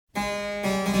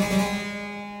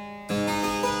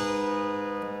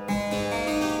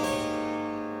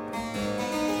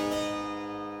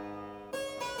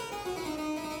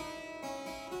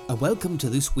Welcome to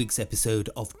this week's episode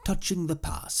of Touching the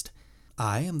Past.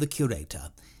 I am the curator,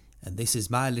 and this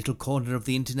is my little corner of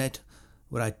the internet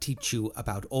where I teach you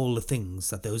about all the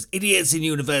things that those idiots in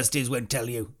universities won't tell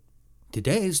you.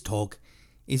 Today's talk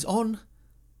is on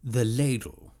the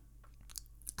ladle.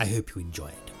 I hope you enjoy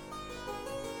it.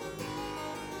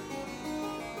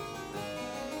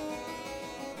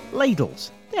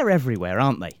 Ladles, they're everywhere,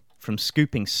 aren't they? From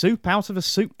scooping soup out of a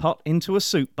soup pot into a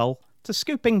soup bowl, to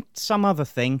scooping some other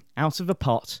thing out of a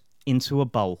pot into a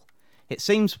bowl. It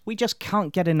seems we just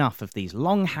can't get enough of these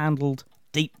long-handled,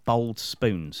 deep-bowled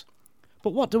spoons.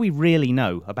 But what do we really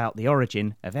know about the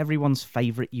origin of everyone's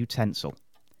favourite utensil?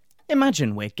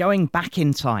 Imagine we're going back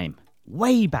in time.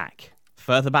 Way back.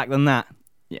 Further back than that.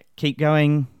 Yeah, keep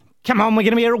going. Come on, we're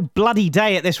going to be here all bloody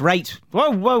day at this rate.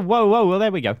 Whoa. Well,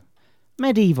 there we go.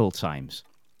 Medieval times.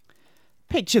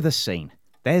 Picture the scene.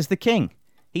 There's the king.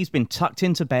 He's been tucked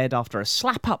into bed after a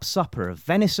slap-up supper of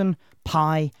venison,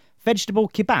 pie, vegetable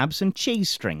kebabs and cheese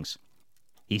strings.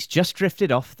 He's just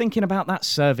drifted off thinking about that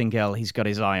serving girl he's got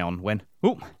his eye on when,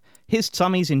 his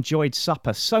tummy's enjoyed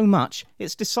supper so much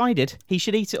it's decided he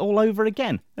should eat it all over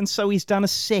again, and so he's done a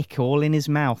sick all in his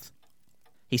mouth.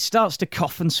 He starts to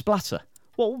cough and splutter.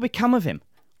 What will become of him?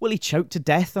 Will he choke to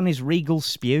death on his regal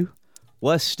spew?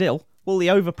 Worse still, will the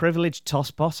overprivileged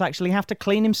tosspot actually have to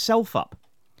clean himself up?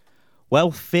 Well,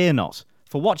 fear not,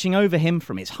 for watching over him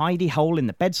from his hidey hole in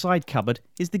the bedside cupboard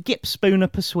is the gip spooner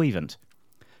pursuivant.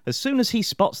 As soon as he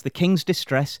spots the king's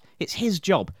distress, it's his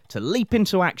job to leap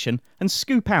into action and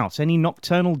scoop out any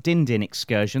nocturnal din-din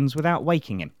excursions without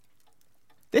waking him.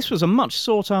 This was a much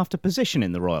sought-after position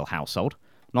in the royal household.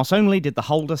 Not only did the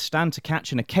holder stand to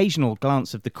catch an occasional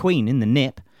glance of the queen in the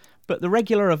nip, but the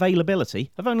regular availability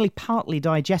of only partly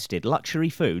digested luxury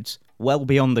foods, well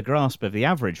beyond the grasp of the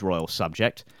average royal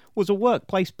subject, was a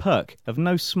workplace perk of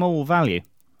no small value.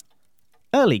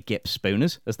 Early gip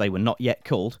spooners, as they were not yet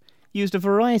called, used a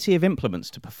variety of implements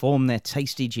to perform their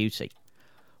tasty duty.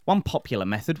 One popular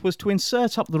method was to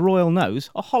insert up the royal nose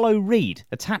a hollow reed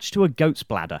attached to a goat's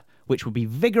bladder, which would be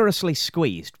vigorously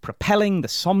squeezed, propelling the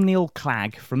somnial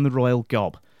clag from the royal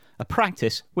gob, a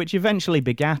practice which eventually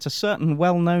begat a certain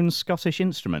well-known Scottish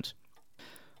instrument.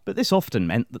 But this often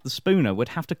meant that the spooner would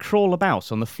have to crawl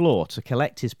about on the floor to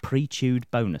collect his pre-chewed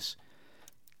bonus.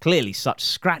 Clearly such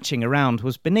scratching around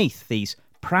was beneath these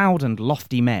proud and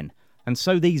lofty men, and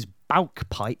so these bowk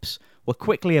pipes were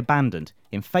quickly abandoned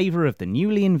in favour of the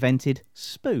newly invented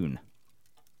spoon.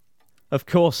 Of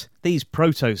course, these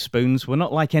proto-spoons were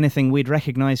not like anything we'd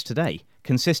recognise today,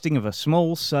 consisting of a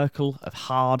small circle of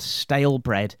hard, stale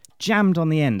bread jammed on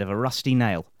the end of a rusty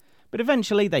nail. But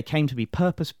eventually they came to be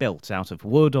purpose-built out of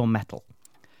wood or metal.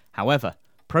 However,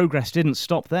 progress didn't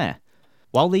stop there.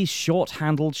 While these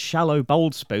short-handled,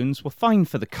 shallow-bowled spoons were fine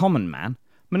for the common man,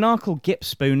 monarchal gip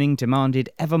spooning demanded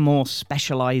ever more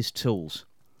specialised tools.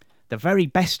 The very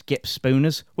best gip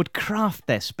spooners would craft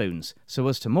their spoons so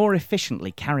as to more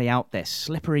efficiently carry out their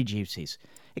slippery duties,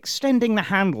 extending the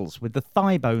handles with the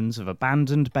thigh bones of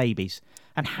abandoned babies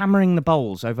and hammering the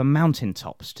bowls over mountain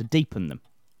tops to deepen them.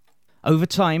 Over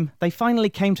time, they finally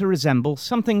came to resemble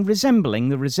something resembling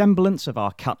the resemblance of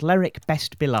our cutleric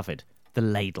best beloved, the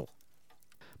ladle.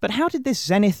 But how did this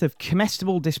zenith of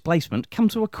comestible displacement come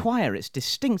to acquire its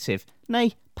distinctive,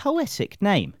 nay, poetic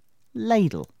name?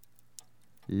 Ladle.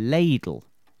 Ladle.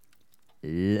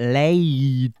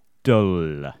 Ladle.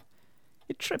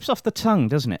 It trips off the tongue,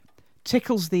 doesn't it?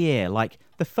 Tickles the ear like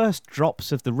the first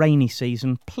drops of the rainy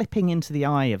season plipping into the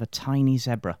eye of a tiny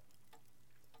zebra.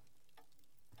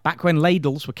 Back when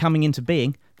ladles were coming into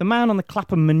being, the man on the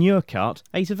Clapham manure cart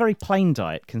ate a very plain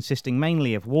diet consisting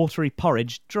mainly of watery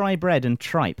porridge, dry bread and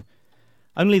tripe.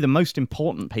 Only the most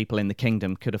important people in the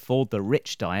kingdom could afford the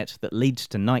rich diet that leads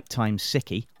to nighttime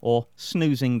sickie, or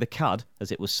snoozing the cud,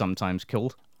 as it was sometimes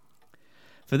called.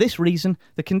 For this reason,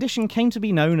 the condition came to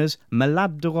be known as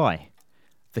malade de roi,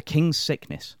 the king's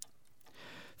sickness.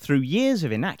 Through years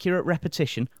of inaccurate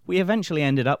repetition, we eventually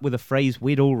ended up with a phrase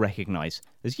we'd all recognise,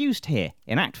 as used here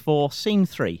in Act 4, Scene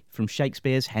 3 from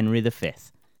Shakespeare's Henry V.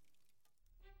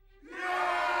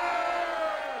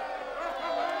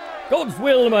 God's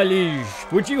will, my liege,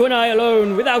 would you and I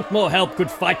alone, without more help,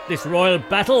 could fight this royal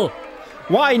battle?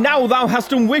 Why, now thou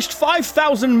hast unwished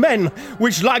 5,000 men,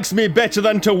 which likes me better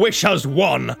than to wish us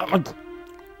one.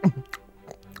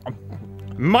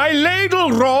 My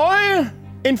ladle, Roy!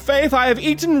 In faith, I have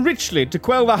eaten richly to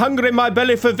quell the hunger in my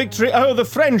belly for victory o'er the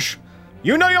French.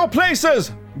 You know your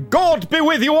places! God be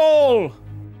with you all!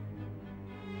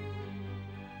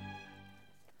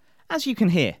 As you can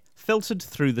hear, filtered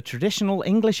through the traditional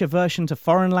English aversion to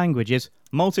foreign languages,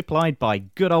 multiplied by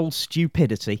good old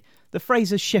stupidity, the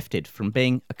phrase has shifted from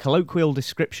being a colloquial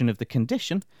description of the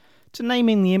condition to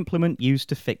naming the implement used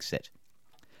to fix it.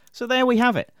 So there we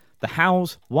have it, the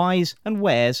hows, whys and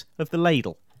wheres of the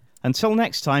ladle. Until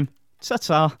next time,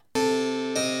 ta-ta!